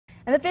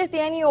And the 5th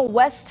annual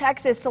West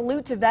Texas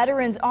Salute to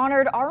Veterans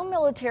honored our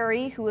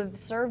military who have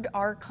served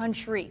our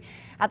country.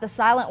 At the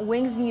Silent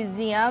Wings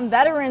Museum,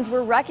 veterans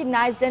were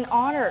recognized and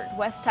honored.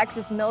 West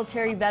Texas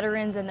military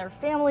veterans and their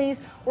families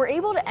were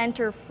able to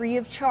enter free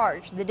of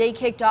charge. The day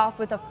kicked off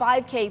with a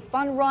 5K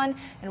fun run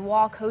and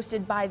walk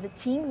hosted by the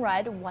Team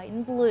Red, White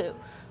and Blue.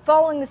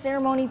 Following the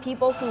ceremony,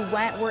 people who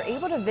went were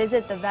able to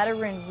visit the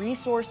Veteran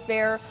Resource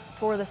Fair,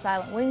 tour the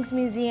Silent Wings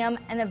Museum,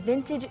 and a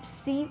vintage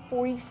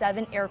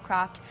C-47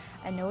 aircraft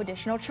at no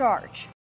additional charge.